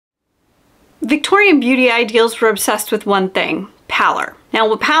Victorian beauty ideals were obsessed with one thing: pallor. Now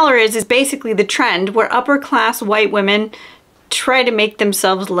what pallor is basically the trend where upper class white women try to make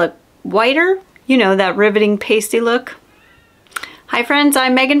themselves look whiter. You know, that riveting pasty look. Hi friends,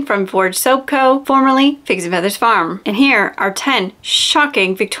 I'm Megan from Forge Soap Co., formerly Figs and Feathers Farm. And here are 10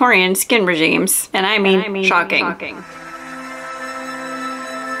 shocking Victorian skin regimes. And I mean shocking.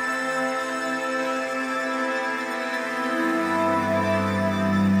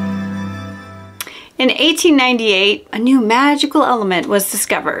 In 1898, a new magical element was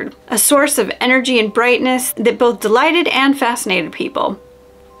discovered, a source of energy and brightness that both delighted and fascinated people,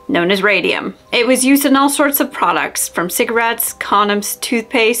 known as radium. It was used in all sorts of products, from cigarettes, condoms,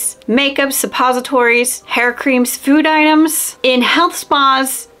 toothpaste, makeup, suppositories, hair creams, food items, in health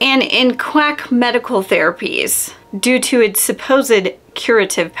spas, and in quack medical therapies, due to its supposed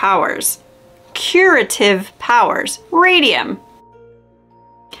curative powers. Curative powers. Radium.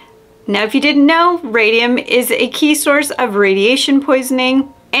 Now, if you didn't know, radium is a key source of radiation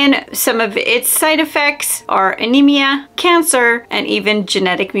poisoning, and some of its side effects are anemia, cancer, and even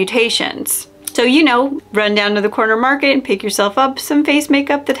genetic mutations. So, you know, run down to the corner market and pick yourself up some face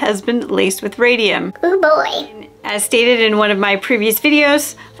makeup that has been laced with radium. Oh boy. As stated in one of my previous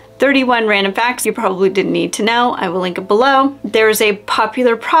videos, 31 random facts you probably didn't need to know. I will link it below. There is a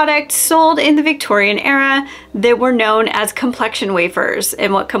popular product sold in the Victorian era that were known as complexion wafers.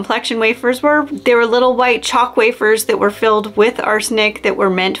 And what complexion wafers were? They were little white chalk wafers that were filled with arsenic that were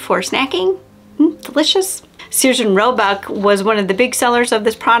meant for snacking. Delicious. Sears and Roebuck was one of the big sellers of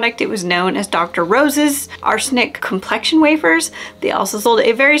this product. It was known as Dr. Rose's arsenic complexion wafers. They also sold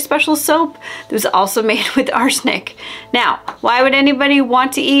a very special soap that was also made with arsenic. Now, why would anybody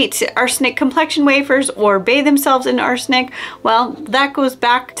want to eat arsenic complexion wafers or bathe themselves in arsenic? Well, that goes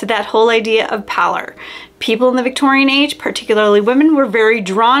back to that whole idea of pallor. People in the Victorian age, particularly women, were very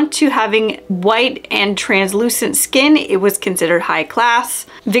drawn to having white and translucent skin. It was considered high class.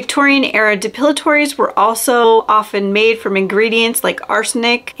 Victorian era depilatories were also often made from ingredients like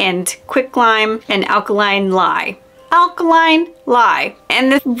arsenic and quicklime and alkaline lye. Alkaline lye.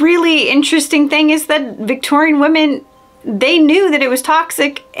 And the really interesting thing is that Victorian women, they knew that it was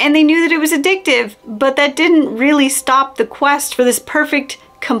toxic and they knew that it was addictive, but that didn't really stop the quest for this perfect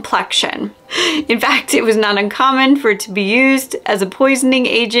complexion. In fact, it was not uncommon for it to be used as a poisoning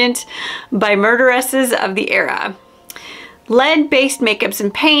agent by murderesses of the era. Lead-based makeups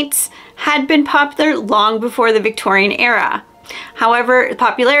and paints had been popular long before the Victorian era. However,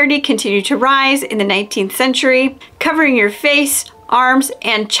 popularity continued to rise in the 19th century, covering your face, arms,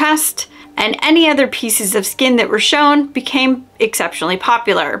 and chest, and any other pieces of skin that were shown became exceptionally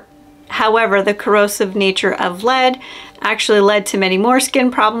popular. However, the corrosive nature of lead actually led to many more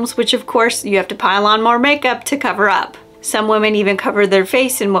skin problems, which of course you have to pile on more makeup to cover up. Some women even covered their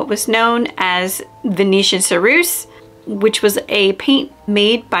face in what was known as Venetian ceruse, which was a paint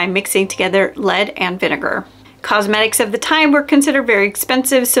made by mixing together lead and vinegar. Cosmetics of the time were considered very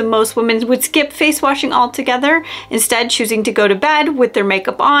expensive, so most women would skip face washing altogether, instead choosing to go to bed with their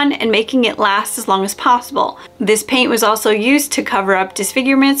makeup on and making it last as long as possible. This paint was also used to cover up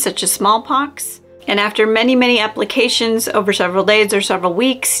disfigurements such as smallpox. And after many applications over several days or several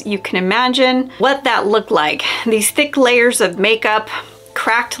weeks, you can imagine what that looked like. These thick layers of makeup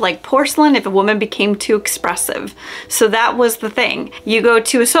cracked like porcelain if a woman became too expressive. So that was the thing. You go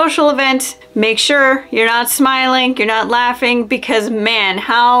to a social event, make sure you're not smiling, you're not laughing, because man,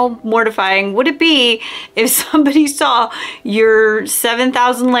 how mortifying would it be if somebody saw your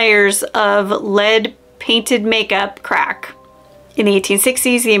 7,000 layers of lead painted makeup crack. In the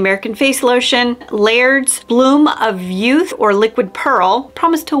 1860s, the American face lotion, Laird's Bloom of Youth or Liquid Pearl,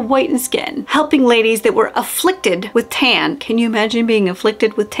 promised to whiten skin, helping ladies that were afflicted with tan. Can you imagine being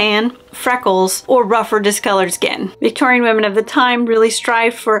afflicted with tan? Freckles, or rough or discolored skin. Victorian women of the time really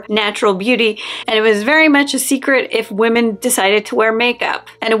strived for natural beauty, and it was very much a secret if women decided to wear makeup.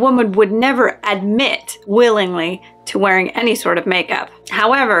 And a woman would never admit willingly to wearing any sort of makeup.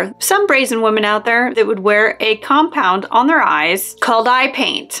 However, some brazen women out there that would wear a compound on their eyes called eye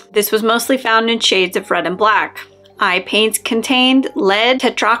paint. This was mostly found in shades of red and black. Eye paints contained lead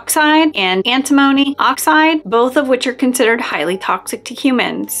tetroxide and antimony oxide, both of which are considered highly toxic to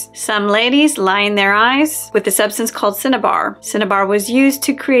humans. Some ladies line their eyes with a substance called cinnabar. Cinnabar was used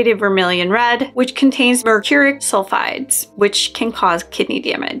to create a vermilion red, which contains mercuric sulfides, which can cause kidney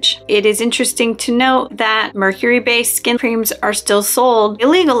damage. It is interesting to note that mercury-based skin creams are still sold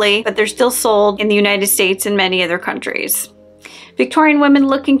illegally, but they're still sold in the United States and many other countries. Victorian women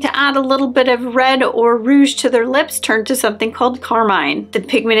looking to add a little bit of red or rouge to their lips turned to something called carmine. The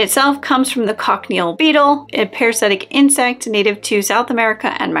pigment itself comes from the cochineal beetle, a parasitic insect native to South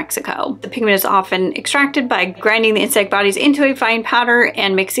America and Mexico. The pigment is often extracted by grinding the insect bodies into a fine powder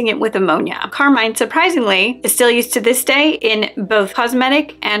and mixing it with ammonia. Carmine, surprisingly, is still used to this day in both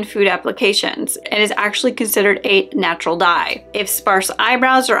cosmetic and food applications and is actually considered a natural dye. If sparse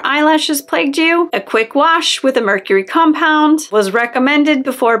eyebrows or eyelashes plagued you, a quick wash with a mercury compound was recommended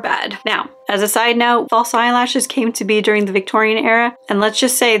before bed. Now, as a side note, false eyelashes came to be during the Victorian era, and let's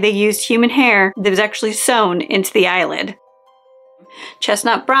just say they used human hair that was actually sewn into the eyelid.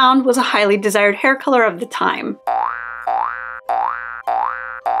 Chestnut brown was a highly desired hair color of the time.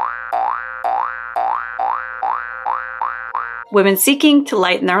 Women seeking to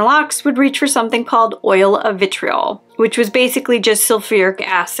lighten their locks would reach for something called oil of vitriol, which was basically just sulfuric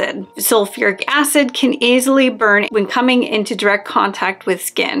acid. Sulfuric acid can easily burn when coming into direct contact with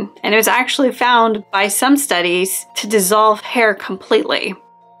skin, and it was actually found by some studies to dissolve hair completely.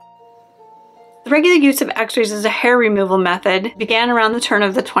 The regular use of x-rays as a hair removal method began around the turn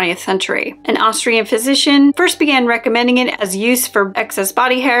of the 20th century. An Austrian physician first began recommending it as use for excess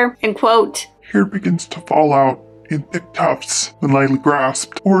body hair, and quote, "Hair begins to fall out in thick tufts when lightly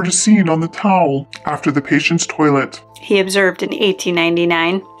grasped or is seen on the towel after the patient's toilet," he observed in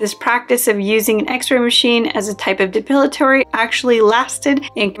 1899. This practice of using an x-ray machine as a type of depilatory actually lasted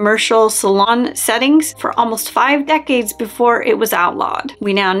in commercial salon settings for almost 5 decades before it was outlawed.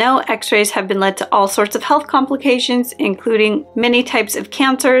 We now know x-rays have been led to all sorts of health complications, including many types of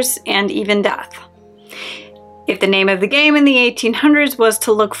cancers and even death. If the name of the game in the 1800s was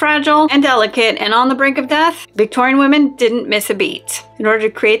to look fragile and delicate and on the brink of death, Victorian women didn't miss a beat. In order to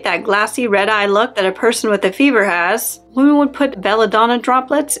create that glassy red-eye look that a person with a fever has, women would put belladonna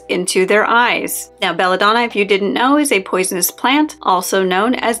droplets into their eyes. Now, belladonna, if you didn't know, is a poisonous plant, also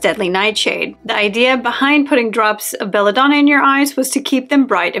known as deadly nightshade. The idea behind putting drops of belladonna in your eyes was to keep them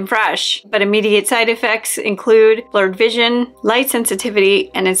bright and fresh, but immediate side effects include blurred vision, light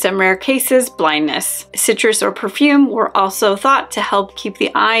sensitivity, and in some rare cases, blindness. Citrus or perfume were also thought to help keep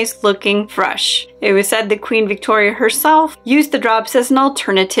the eyes looking fresh. It was said that Queen Victoria herself used the drops as an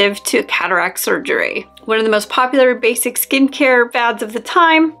alternative to cataract surgery. One of the most popular basic skincare fads of the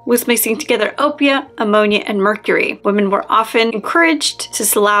time was mixing together opium, ammonia, and mercury. Women were often encouraged to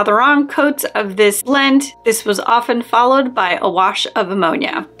slather on coats of this blend. This was often followed by a wash of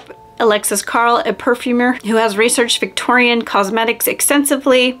ammonia. Alexis Carl, a perfumer who has researched Victorian cosmetics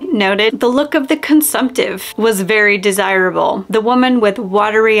extensively, noted the look of the consumptive was very desirable. The woman with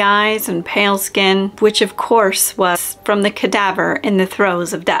watery eyes and pale skin, which of course was from the cadaver in the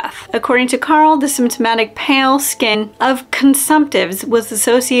throes of death. According to Carl, the symptomatic pale skin of consumptives was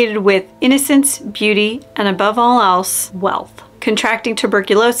associated with innocence, beauty, and above all else, wealth. Contracting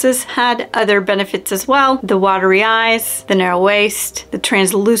tuberculosis had other benefits as well. The watery eyes, the narrow waist, the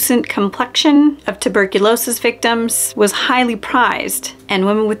translucent complexion of tuberculosis victims was highly prized, and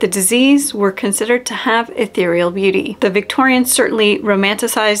women with the disease were considered to have ethereal beauty. The Victorians certainly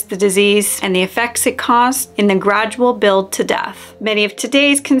romanticized the disease and the effects it caused in the gradual build to death. Many of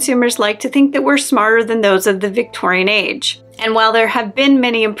today's consumers like to think that we're smarter than those of the Victorian age. And while there have been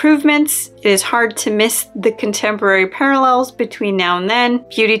many improvements, it is hard to miss the contemporary parallels between now and then.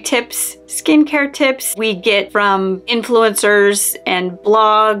 Beauty tips, skincare tips we get from influencers and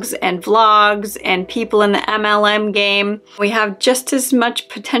blogs and vlogs and people in the MLM game. We have just as much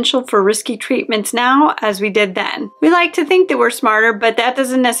potential for risky treatments now as we did then. We like to think that we're smarter, but that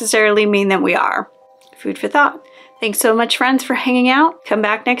doesn't necessarily mean that we are. Food for thought. Thanks so much, friends, for hanging out. Come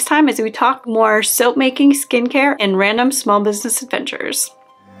back next time as we talk more soap making, skincare, and random small business adventures.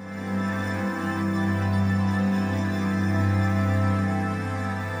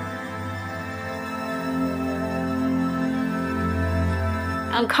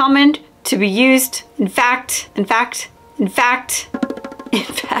 Uncommon to be used, in fact,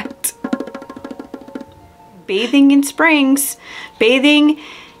 bathing in springs, bathing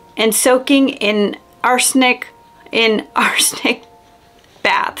and soaking in arsenic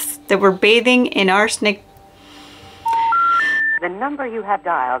baths, that were bathing in arsenic. The number you have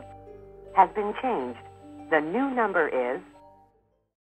dialed has been changed. The new number is